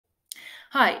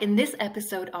Hi, in this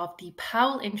episode of the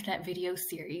Powell Intranet video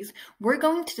series, we're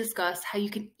going to discuss how you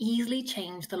can easily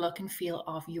change the look and feel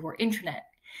of your intranet.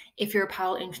 If you're a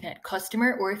Powell Intranet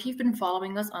customer or if you've been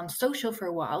following us on social for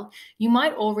a while, you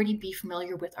might already be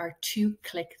familiar with our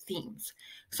two-click themes.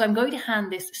 So I'm going to hand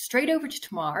this straight over to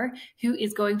Tamar, who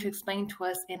is going to explain to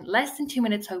us in less than 2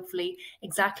 minutes, hopefully,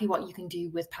 exactly what you can do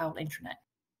with Powell Intranet.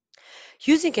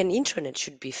 Using an intranet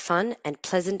should be fun and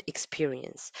pleasant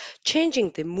experience. Changing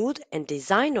the mood and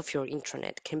design of your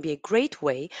intranet can be a great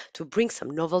way to bring some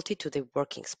novelty to the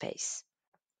working space.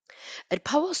 At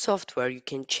Powell Software, you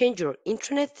can change your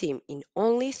intranet theme in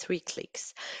only 3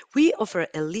 clicks. We offer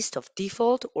a list of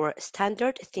default or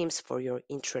standard themes for your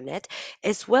intranet,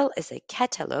 as well as a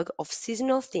catalog of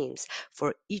seasonal themes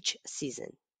for each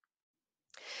season.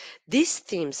 These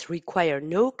themes require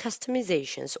no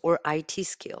customizations or IT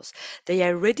skills. They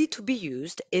are ready to be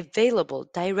used, available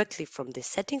directly from the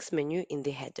settings menu in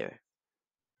the header.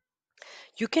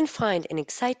 You can find an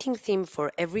exciting theme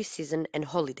for every season and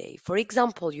holiday. For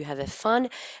example, you have a fun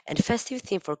and festive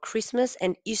theme for Christmas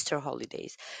and Easter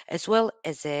holidays, as well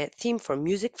as a theme for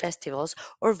music festivals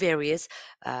or various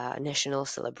national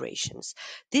celebrations.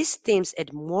 These themes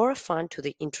add more fun to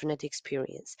the internet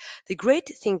experience. The great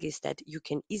thing is that you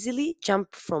can easily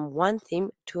jump from one theme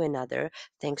to another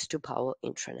thanks to Powell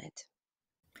Intranet.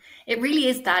 It really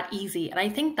is that easy. And I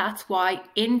think that's why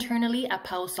internally at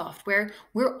Powell Software,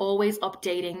 we're always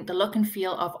updating the look and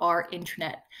feel of our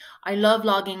intranet. I love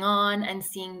logging on and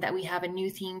seeing that we have a new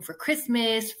theme for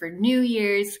Christmas, for New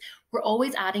Year's. We're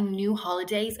always adding new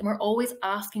holidays and we're always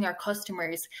asking our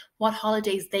customers what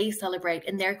holidays they celebrate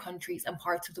in their countries and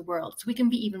parts of the world so we can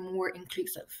be even more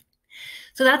inclusive.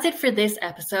 So that's it for this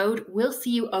episode. We'll see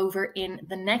you over in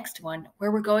the next one,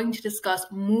 where we're going to discuss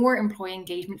more employee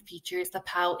engagement features that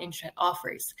Powell Intranet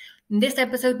offers. In this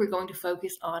episode, we're going to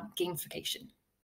focus on gamification.